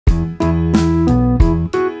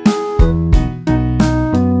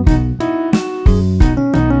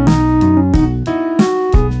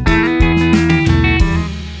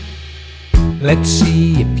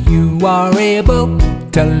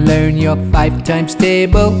To learn your 5 times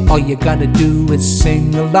table, all you gotta do is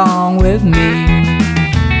sing along with me.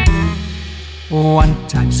 1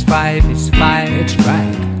 times 5 is 5, that's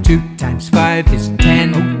right. 2 times 5 is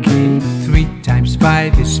 10, okay. 3 times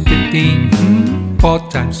 5 is 15, 4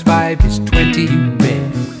 times 5 is 20, you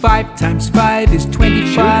bet. 5 times 5 is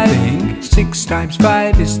 25, 6 times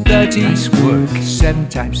 5 is 30, nice work. 7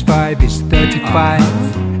 times 5 is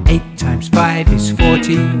 35, 8 times 5 is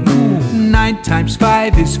 40, 9 times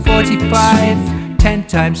 5 is 45, 10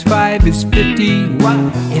 times 5 is 50,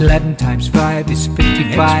 11 times 5 is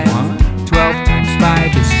 55, 12 times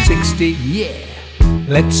 5 is 60, yeah.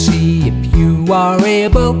 Let's see if you are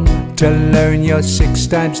able to learn your 6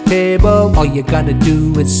 times table. All you gotta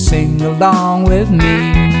do is sing along with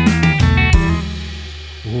me.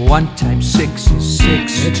 1 times 6 is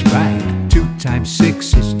 6, that's right. 2 times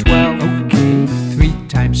 6 is 12, okay. 3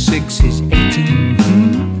 times 6 is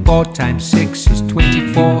 18, 4 times 6 is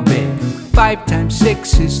 24, 5 times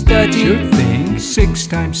 6 is 30, sure thing. 6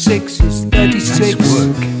 times 6 is 36, nice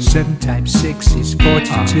work. 7 times 6 is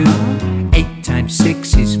 42, 8 times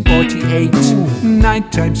 6 is 48, 9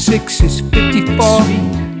 times 6 is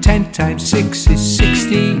 54, 10 times 6 is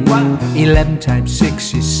 60, 11 times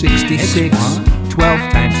 6 is 66,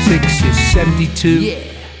 12 times 6 is 72, yeah.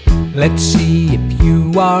 Let's see if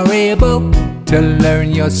you are able to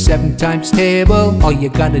learn your 7 times table. All you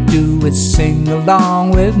gotta do is sing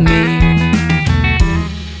along with me.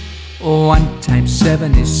 1 times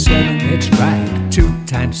 7 is 7, that's right. 2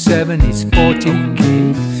 times 7 is 14,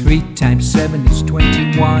 okay. 3 times 7 is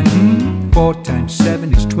 21, 4 times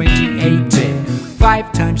 7 is 28,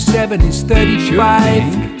 5 times 7 is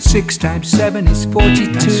 35, 6 times 7 is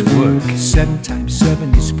 42, nice work. 7 times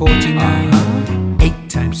 7 is 49, 8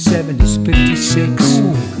 times 7 is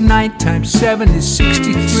 56, 9 times 7 is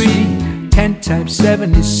 63, 10 times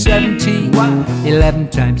 7 is 70, 11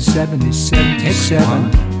 times 7 is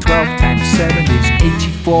 77, 12 times 7 is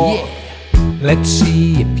 84, yeah. Let's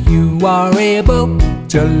see if you are able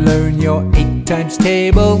to learn your 8 times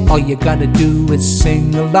table. All you gotta do is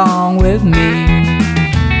sing along with me.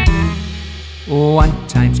 1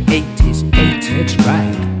 times 8 is 8, that's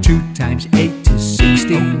right. 2 times 8 is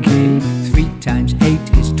 16, okay. 3 times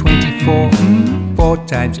 8 is 24, 4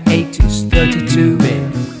 times 8 is 32,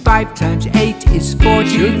 5 times 8 is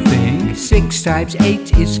 40, 6 times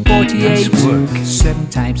 8 is 48, 7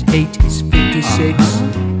 times 8 is 56,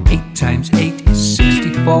 8 times 8 is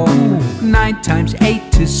 64, 9 times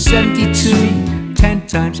 8 is 72, 10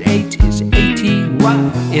 times 8 is 80,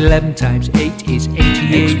 11 times 8 is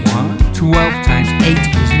 88, 12 times 8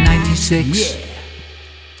 is 96, yeah.